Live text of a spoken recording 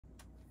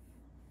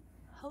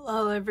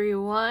Hello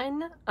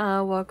everyone,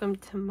 welcome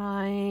to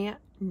my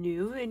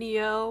new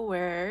video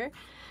where,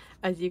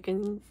 as you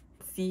can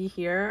see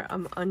here,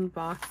 I'm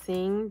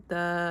unboxing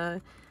the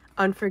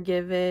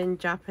Unforgiven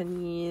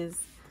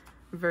Japanese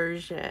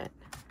version.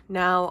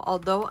 Now,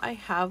 although I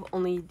have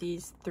only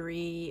these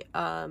three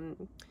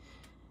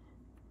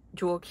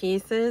jewel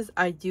cases,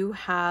 I do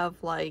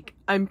have, like,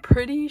 I'm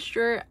pretty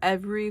sure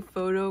every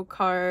photo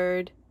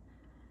card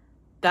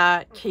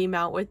that came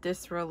out with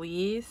this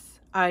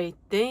release. I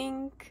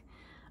think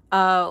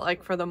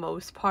like for the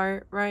most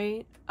part,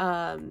 right?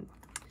 For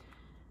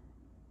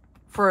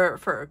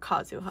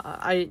Kazuha,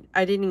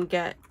 I didn't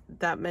get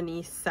that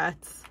many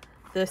sets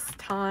this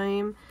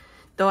time,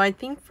 though. I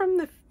think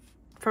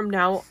from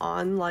now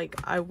on, like,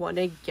 I want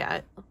to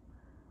get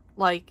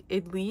like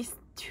at least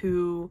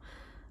 2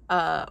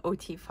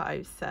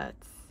 OT5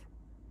 sets,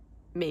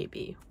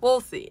 maybe.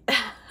 We'll see.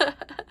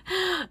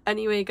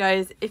 Anyway,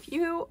 guys, if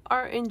you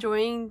are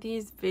enjoying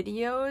these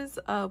videos,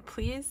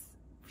 please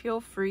feel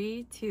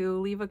free to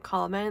leave a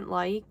comment,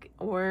 like,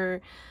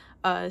 or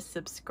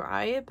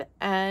subscribe,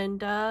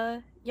 and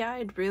yeah,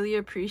 I'd really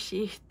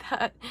appreciate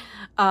that.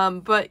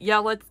 But yeah,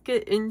 let's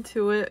get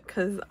into it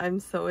because I'm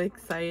so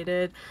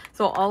excited.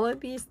 So all of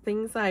these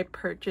things I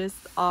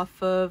purchased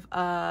off of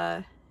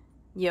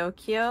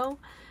Neokyo,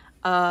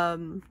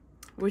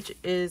 which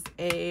is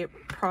a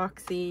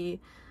proxy,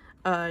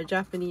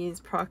 Japanese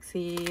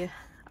proxy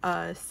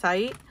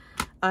site.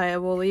 I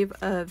will leave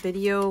a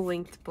video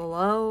linked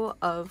below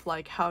of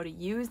like how to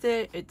use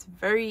it. It's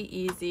very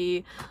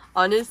easy.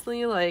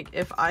 Honestly, like,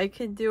 if I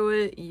could do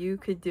it, you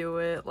could do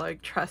it.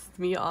 Like, trust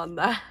me on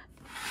that.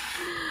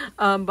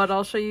 But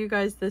I'll show you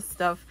guys this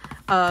stuff.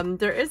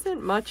 There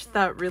isn't much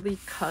that really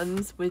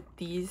comes with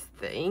these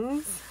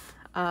things.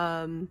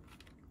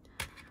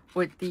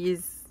 With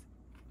these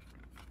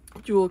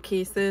jewel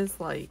cases,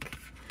 like,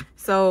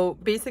 so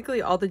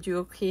basically all the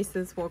jewel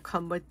cases will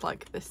come with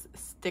like this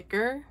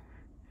sticker.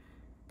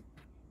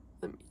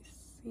 Let me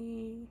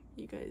see,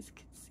 you guys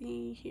can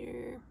see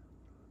here.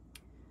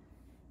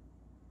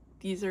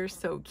 These are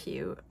so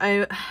cute.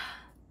 I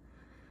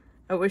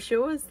wish it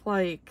was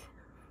like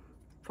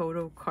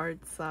photo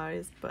card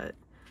size, but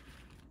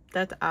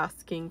that's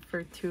asking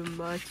for too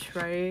much,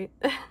 right?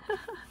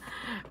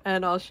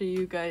 And I'll show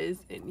you guys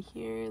in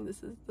here.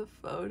 This is the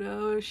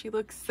photo. She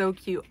looks so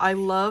cute. I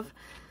love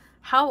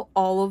how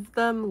all of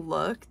them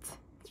looked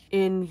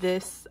in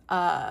this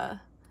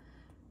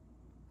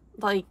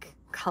like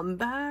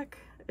comeback,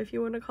 if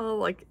you want to call it.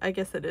 Like, I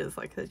guess it is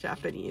like the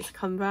Japanese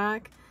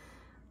comeback.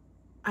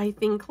 I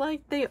think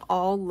like they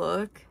all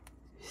look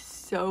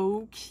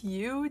so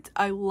cute.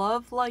 I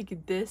love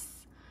like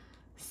this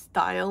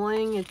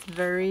styling. It's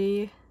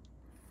very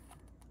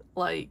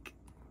like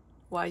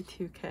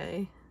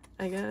Y2K,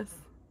 I guess.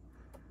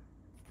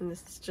 And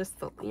this is just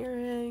the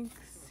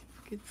lyrics.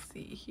 You can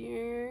see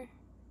here.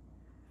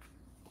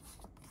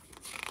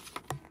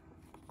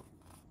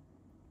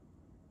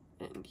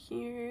 And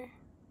here.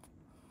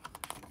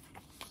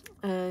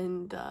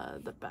 And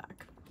the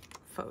back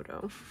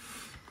photo.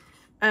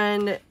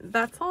 And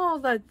that's all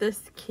that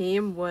this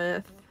came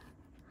with.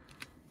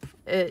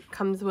 It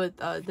comes with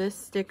this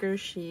sticker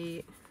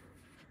sheet,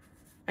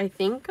 I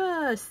think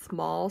a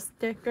small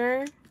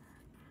sticker,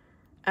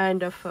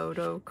 and a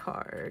photo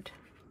card.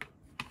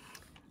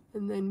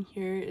 And then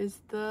here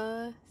is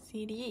the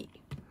CD.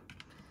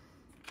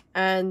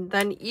 And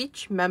then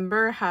each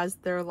member has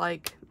their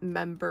like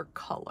member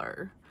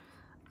color.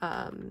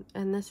 And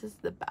this is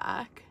the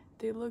back.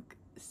 They look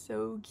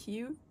so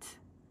cute.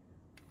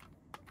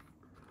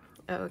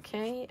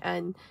 Okay,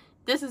 and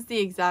this is the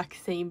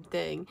exact same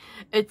thing.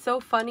 It's so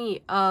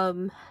funny.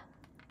 The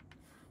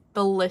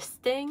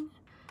listing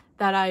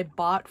that I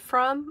bought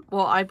from,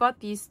 well, I bought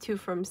these two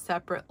from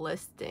separate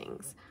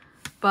listings,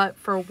 but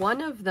for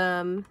one of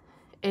them,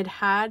 it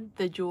had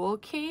the jewel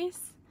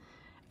case,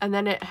 and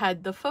then it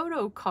had the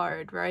photo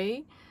card,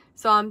 right?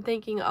 So I'm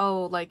thinking,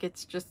 oh, like,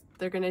 it's just,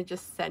 they're gonna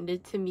just send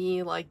it to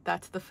me, like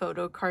that's the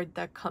photo card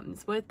that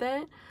comes with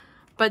it.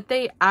 But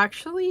they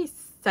actually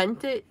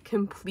sent it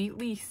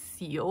completely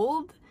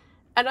sealed,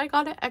 and I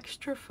got an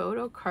extra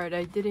photo card.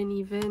 I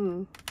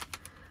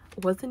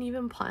wasn't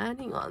even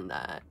planning on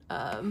that.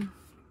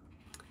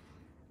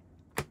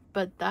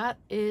 But that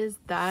is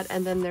that.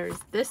 And then there's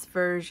this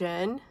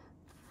version,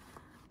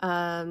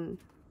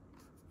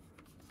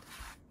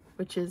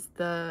 which is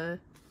the,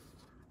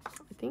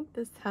 I think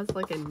this has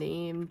like a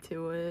name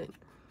to it.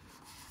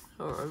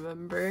 I don't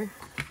remember.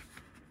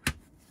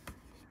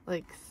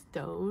 Like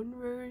stone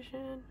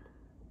version.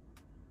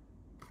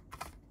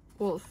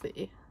 We'll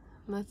see.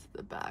 And that's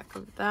the back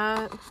of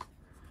that.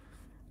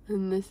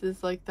 And this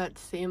is like that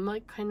same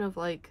like kind of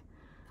like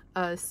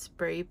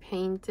spray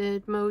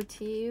painted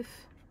motif.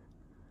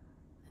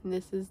 And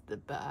this is the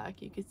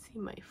back. You can see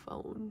my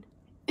phone.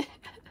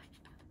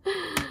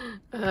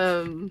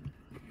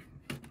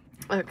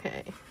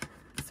 Okay.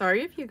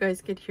 Sorry if you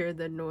guys could hear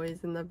the noise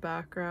in the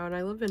background.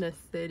 I live in a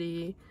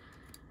city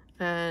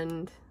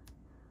and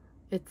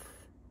it's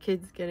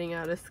kids getting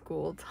out of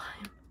school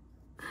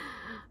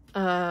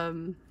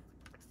time.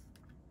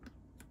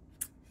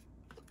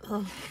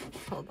 Oh,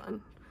 hold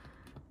on.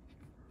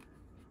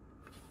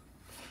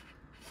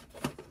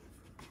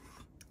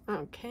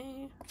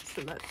 Okay,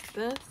 so that's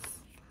this.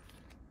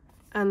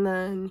 And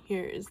then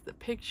here is the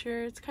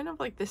picture. It's kind of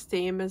like the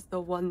same as the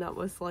one that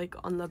was like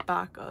on the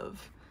back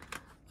of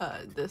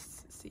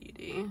this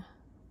CD.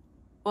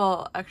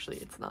 Well, actually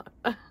it's not.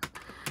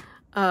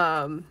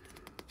 Oh,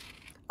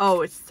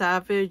 it's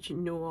Savage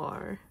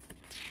Noir.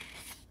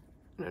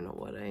 I don't know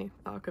what I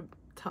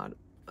thought,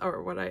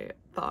 or what I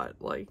thought,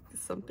 like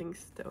something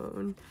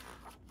stone.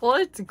 Well,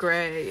 it's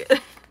gray.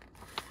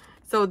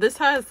 So this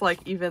has like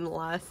even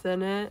less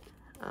in it,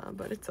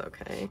 but it's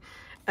okay.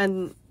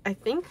 And I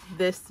think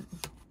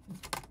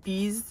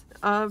these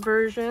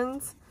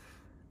versions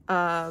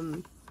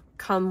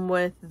come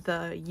with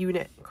the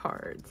unit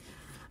cards.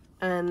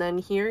 And then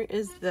here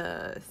is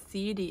the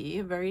CD,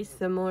 very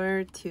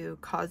similar to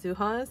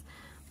Kazuha's,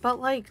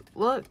 but like,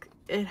 look,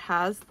 it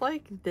has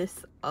like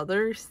this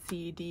other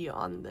CD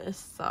on this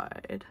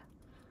side.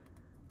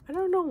 I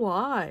don't know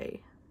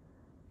why.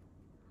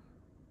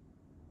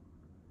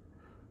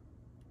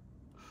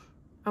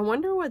 I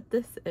wonder what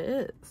this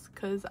is,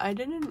 because I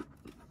didn't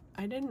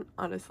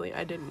honestly,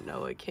 I didn't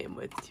know it came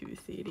with 2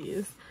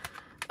 CDs.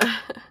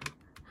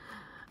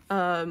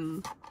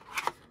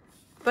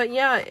 But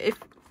yeah,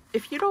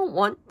 if you don't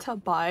want to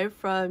buy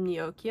from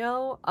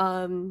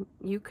Neokyo,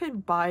 you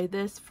could buy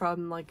this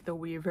from like the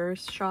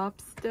Weaver's shop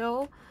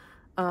still.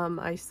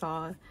 I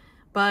saw.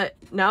 But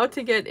now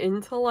to get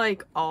into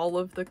like all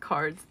of the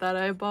cards that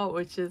I bought,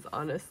 which is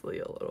honestly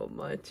a little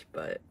much,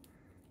 but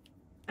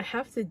I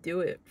have to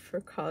do it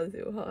for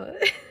Kazuha.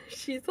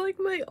 She's like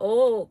my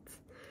ult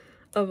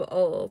of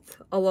ult,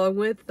 along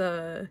with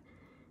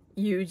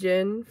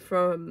Yujin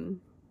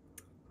from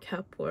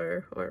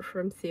Kepler, or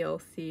from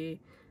CLC.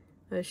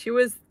 She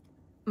was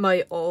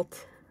my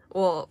ult.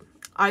 Well,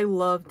 I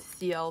loved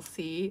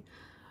CLC.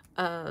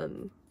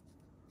 It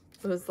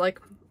was like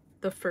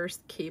the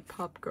first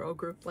K-pop girl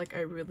group like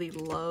I really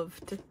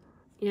loved,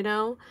 you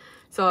know?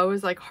 So I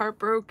was like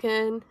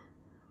heartbroken,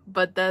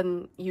 but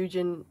then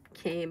Yujin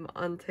came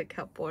onto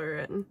Kepler,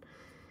 and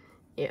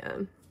yeah.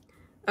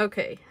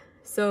 Okay,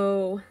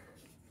 so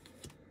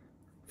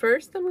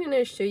first I'm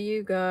gonna show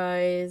you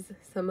guys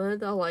some of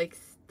the like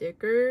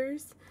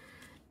stickers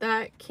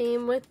that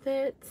came with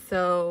it.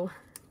 So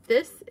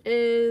this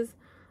is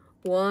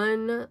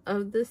one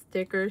of the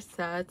sticker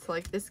sets.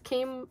 Like, this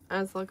came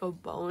as like a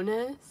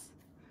bonus.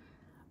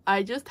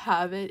 I just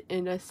have it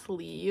in a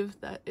sleeve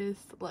that is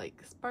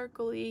like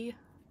sparkly,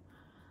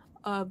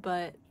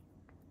 but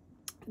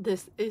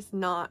this is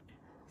not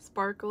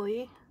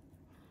sparkly.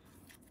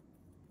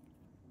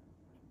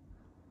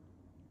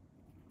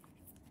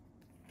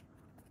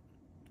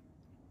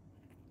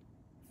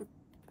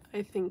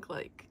 I think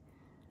like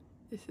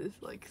this is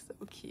like so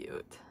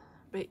cute.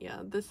 But yeah,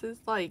 this is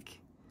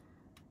like,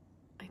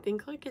 I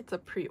think like it's a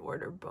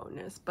pre-order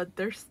bonus, but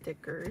they're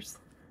stickers.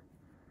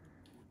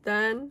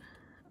 Then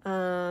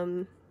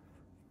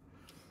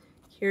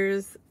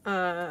here's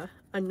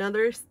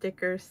another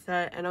sticker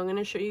set, and I'm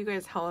gonna show you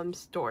guys how I'm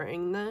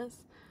storing this.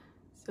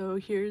 So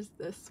here's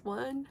this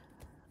one,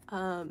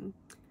 and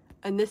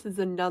this is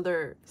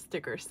another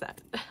sticker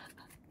set.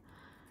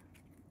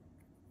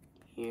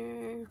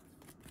 Here.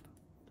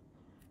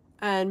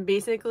 And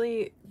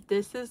basically,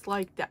 this is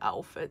like the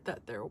outfit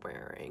that they're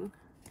wearing.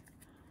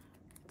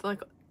 It's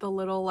like the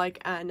little like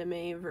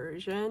anime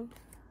version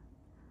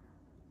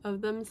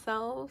of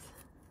themselves.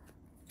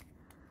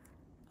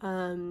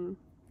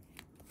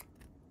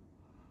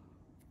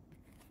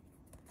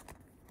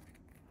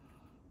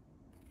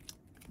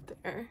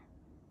 There.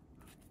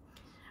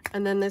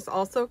 And then this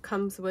also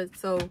comes with,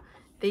 so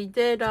they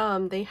did,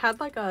 they had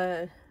like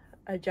a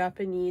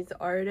Japanese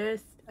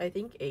artist, I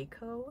think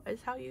Eiko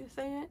is how you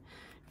say it,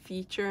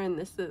 feature, and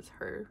this is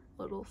her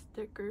little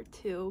sticker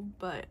too,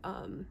 but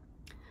I'm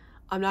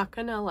not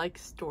gonna like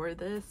store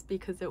this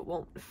because it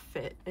won't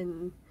fit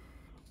in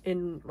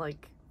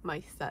like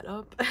my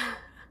setup.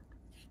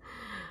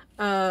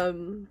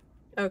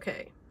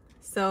 Okay,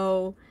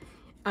 so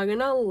I'm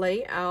gonna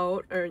lay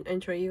out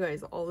and show you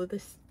guys all of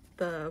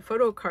the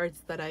photo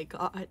cards that I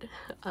got.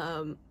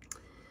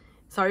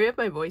 Sorry if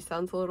my voice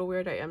sounds a little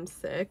weird, I am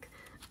sick,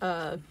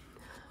 but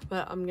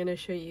I'm gonna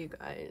show you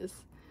guys.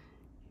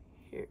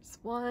 Here's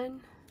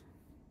one,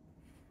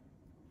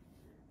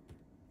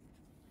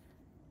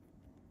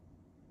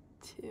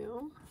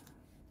 2,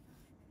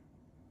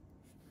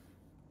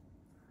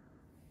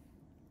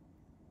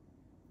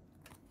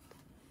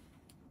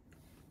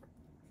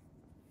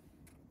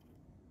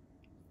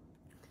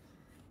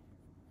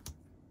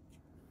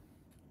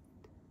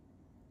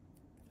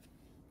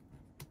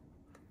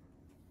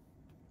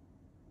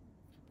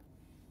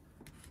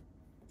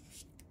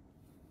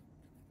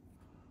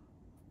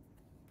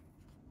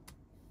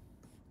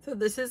 so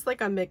this is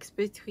like a mix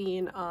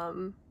between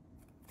the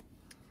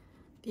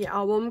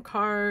album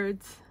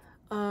cards,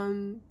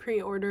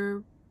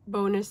 pre-order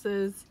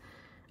bonuses,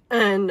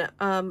 and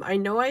I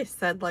know I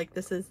said like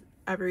this is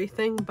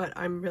everything, but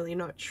I'm really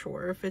not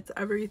sure if it's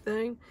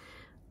everything.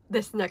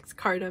 This next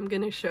card I'm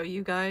gonna show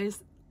you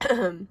guys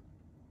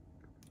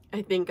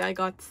I think I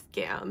got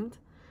scammed.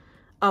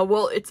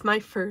 Well, it's my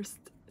first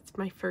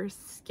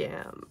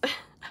scam.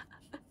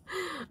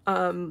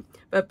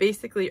 But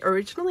basically,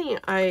 originally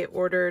I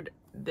ordered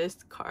this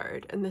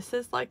card, and this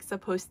is like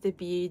supposed to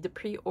be the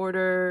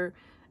pre-order.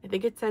 I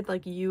think it said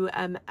like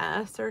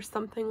UMS or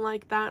something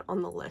like that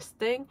on the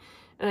listing.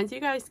 And as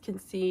you guys can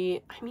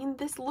see, I mean,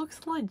 this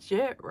looks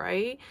legit,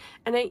 right?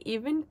 And it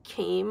even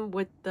came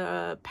with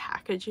the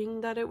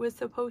packaging that it was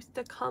supposed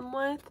to come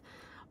with.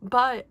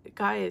 But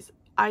guys,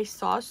 I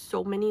saw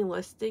so many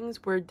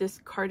listings where this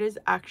card is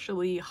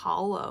actually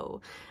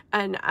hollow.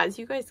 And as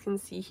you guys can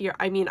see here,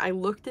 I mean, I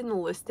looked in the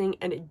listing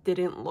and it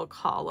didn't look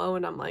hollow.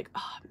 And I'm like,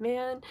 oh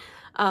man,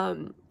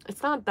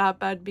 it's not that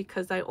bad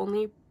because I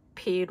only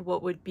paid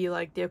what would be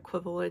like the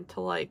equivalent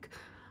to like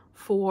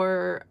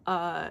 4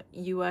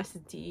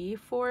 USD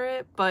for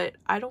it. But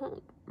I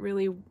don't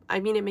really, I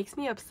mean, it makes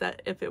me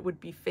upset if it would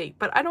be fake,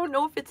 but I don't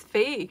know if it's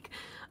fake.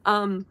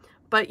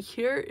 But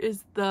here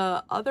is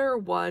the other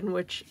one,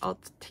 which I'll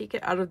take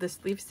it out of the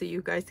sleeve so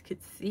you guys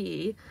could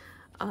see.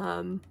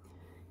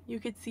 You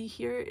could see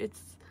here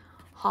it's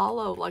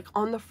hollow, like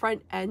on the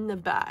front and the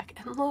back.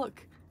 And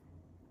look.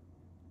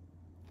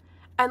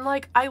 And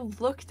like, I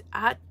looked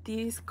at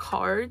these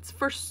cards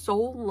for so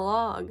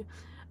long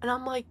and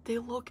I'm like, they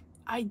look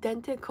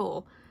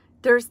identical.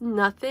 There's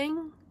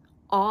nothing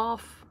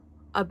off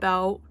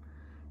about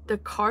the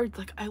cards.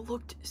 Like, I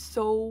looked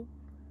so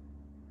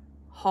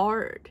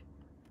hard.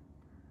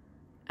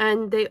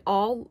 And they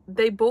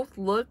both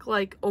look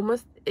like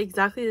almost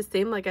exactly the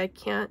same. Like, I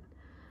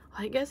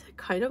guess it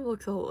kind of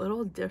looks a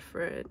little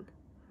different.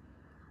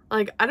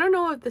 Like, I don't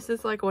know if this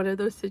is like one of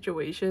those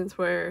situations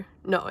where,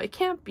 no, it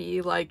can't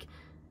be like,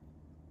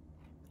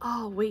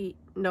 oh wait,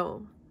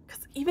 no.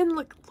 Because even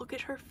look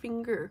at her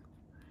finger.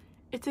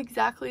 It's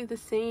exactly the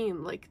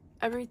same. Like,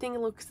 everything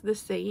looks the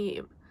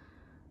same.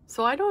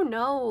 So I don't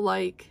know,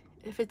 like,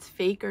 if it's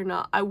fake or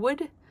not. I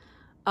would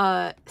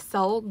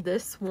sell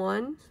this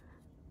one,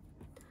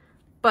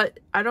 but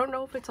I don't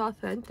know if it's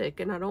authentic,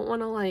 and I don't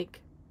want to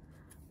like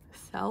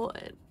sell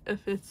it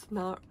if it's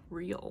not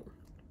real.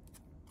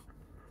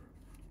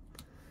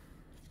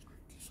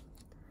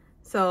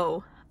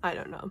 So I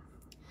don't know.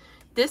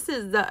 This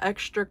is the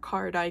extra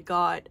card I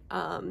got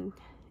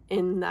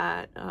in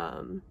that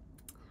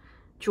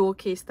jewel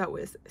case that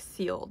was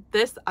sealed.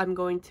 This I'm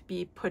going to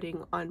be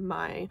putting on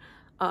my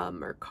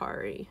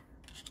Mercari.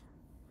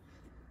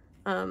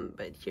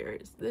 But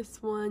here's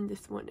this one.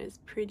 This one is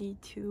pretty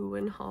too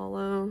and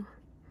hollow.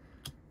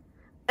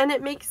 And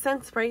it makes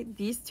sense, right?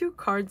 These two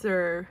cards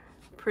are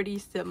pretty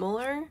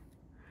similar,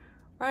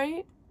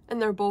 right?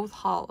 And they're both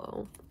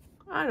hollow.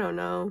 I don't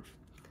know.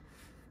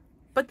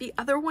 But the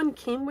other one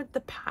came with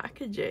the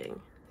packaging.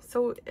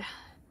 So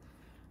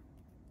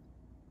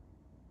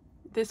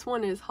this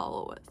one is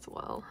hollow as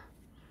well.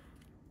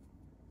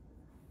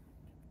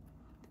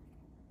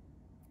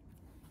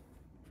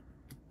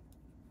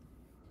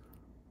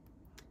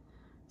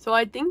 So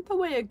I think the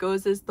way it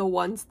goes is the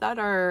ones that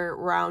are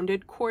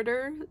rounded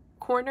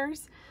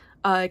corners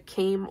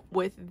came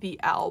with the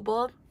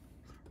album.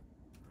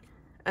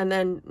 And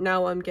then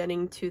now I'm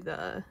getting to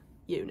the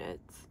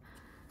units.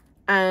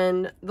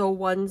 And the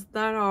ones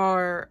that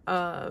are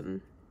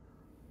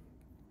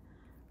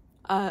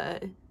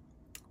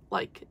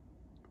like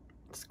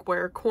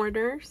square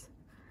corners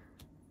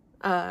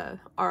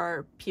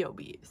are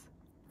POBs.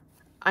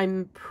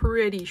 I'm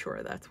pretty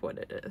sure that's what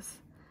it is.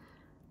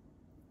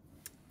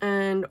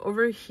 And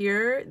over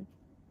here,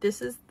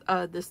 this is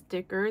the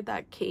sticker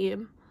that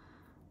came.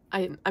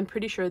 I'm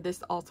pretty sure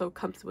this also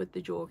comes with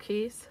the jewel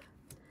case.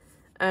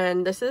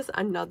 And this is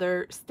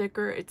another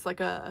sticker. It's like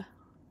a,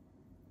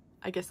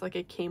 I guess like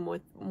it came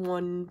with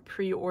one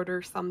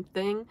pre-order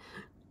something.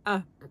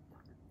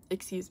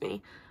 Excuse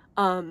me.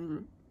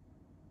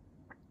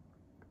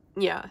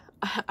 Yeah,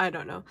 I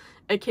don't know.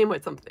 It came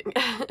with something.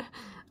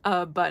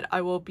 But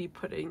I will be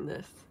putting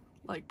this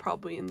like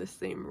probably in the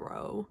same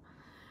row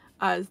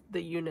as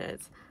the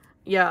units.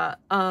 Yeah,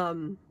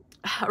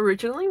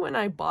 originally when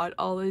I bought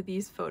all of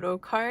these photo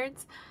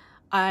cards,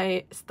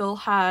 I still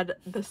had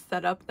the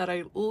setup that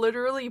I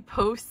literally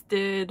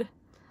posted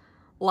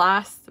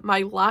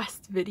my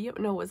last video.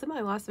 No, was it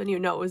my last video?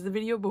 No, it was the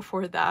video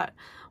before that,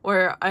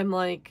 where I'm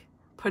like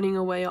putting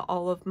away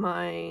all of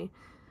my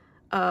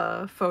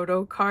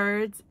photo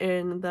cards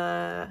in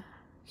the,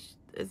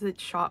 is it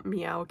Shop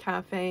Meow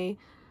Cafe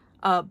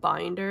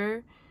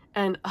binder.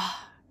 And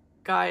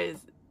guys,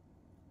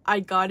 I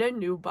got a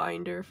new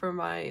binder for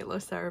my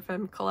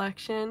Sserafim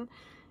collection.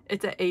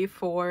 It's an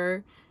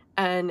A4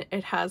 and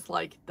it has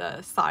like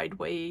the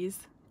sideways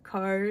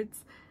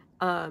cards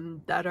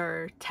that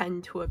are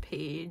 10 to a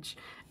page.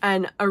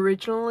 And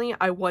originally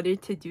I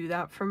wanted to do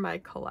that for my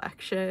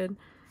collection,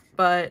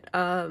 but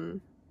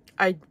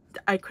I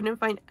couldn't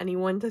find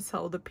anyone to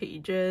sell the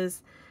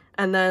pages.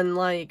 And then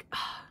like,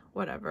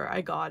 whatever, I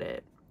got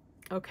it.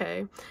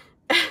 Okay.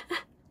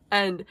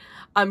 And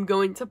I'm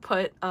going to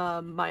put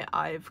my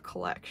Ive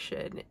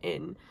collection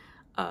in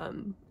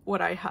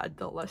what I had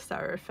the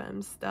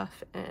Sserafim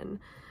stuff in,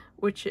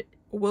 which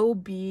will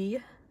be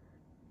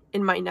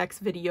in my next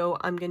video,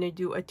 I'm gonna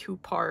do a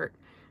 2-part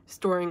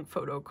storing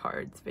photo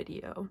cards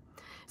video.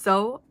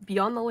 So be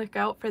on the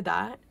lookout for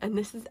that. And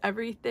this is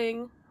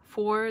everything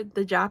for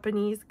the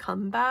Japanese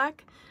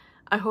comeback.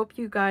 I hope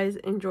you guys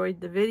enjoyed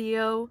the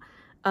video.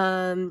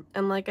 And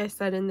like I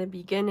said in the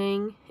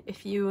beginning,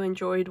 if you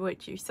enjoyed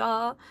what you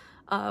saw,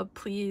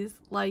 please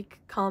like,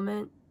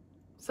 comment,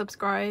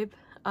 subscribe.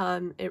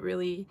 It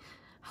really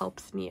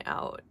helps me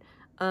out.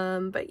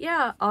 But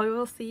yeah, I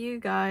will see you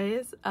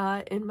guys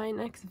in my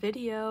next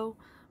video.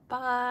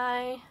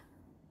 Bye!